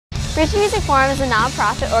Richmond Music Forum is a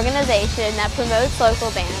non-profit organization that promotes local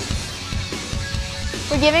bands.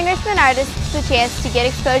 We're giving Richmond artists the chance to get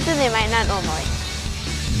exposure they might not normally.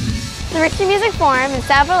 The Richmond Music Forum and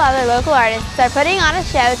several other local artists are putting on a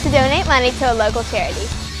show to donate money to a local charity.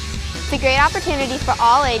 It's a great opportunity for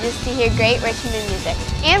all ages to hear great Richmond music,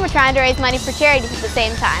 and we're trying to raise money for charities at the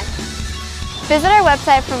same time. Visit our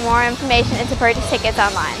website for more information and to purchase tickets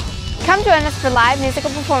online. Come join us for live musical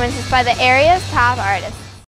performances by the area's top artists.